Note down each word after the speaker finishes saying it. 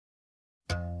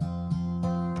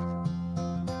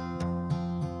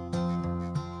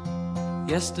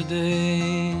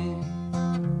yesterday.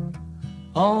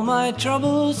 All my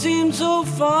troubles seem so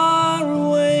far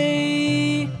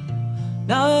away.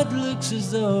 Now it looks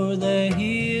as though they're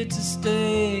here to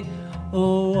stay.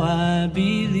 Oh, I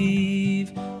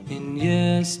believe in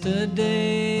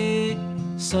yesterday.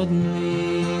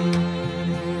 Suddenly,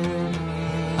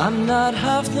 I'm not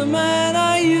half the man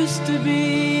I used to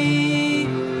be.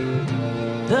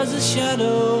 There's a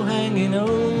shadow hanging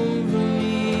over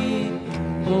me.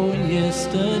 Oh,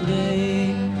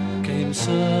 yesterday came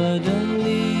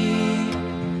suddenly.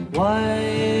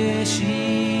 Why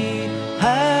she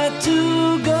had to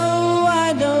go,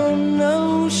 I don't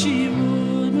know. She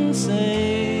wouldn't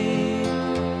say.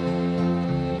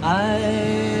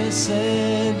 I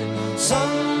said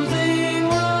something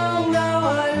wrong. Now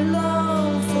I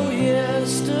long for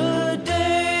yesterday.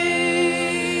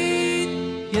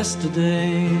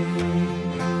 Yesterday,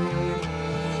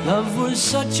 love was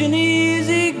such an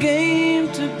easy game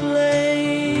to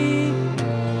play.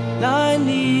 Now I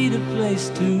need a place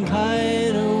to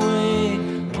hide away.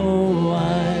 Oh,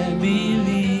 I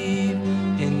believe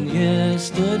in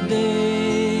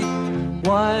yesterday.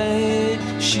 Why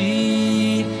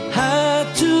she had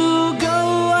to go,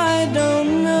 I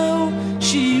don't know.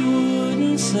 She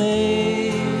wouldn't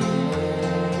say.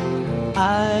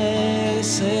 I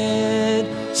said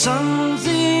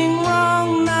something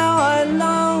wrong. Now I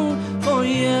long for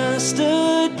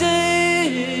yesterday.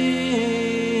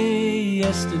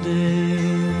 Yesterday,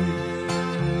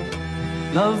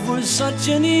 love was such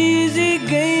an easy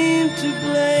game to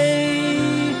play.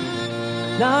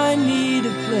 Now I need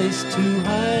a place to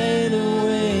hide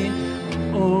away.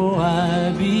 Oh,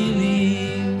 I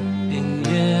believe in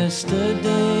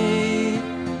yesterday.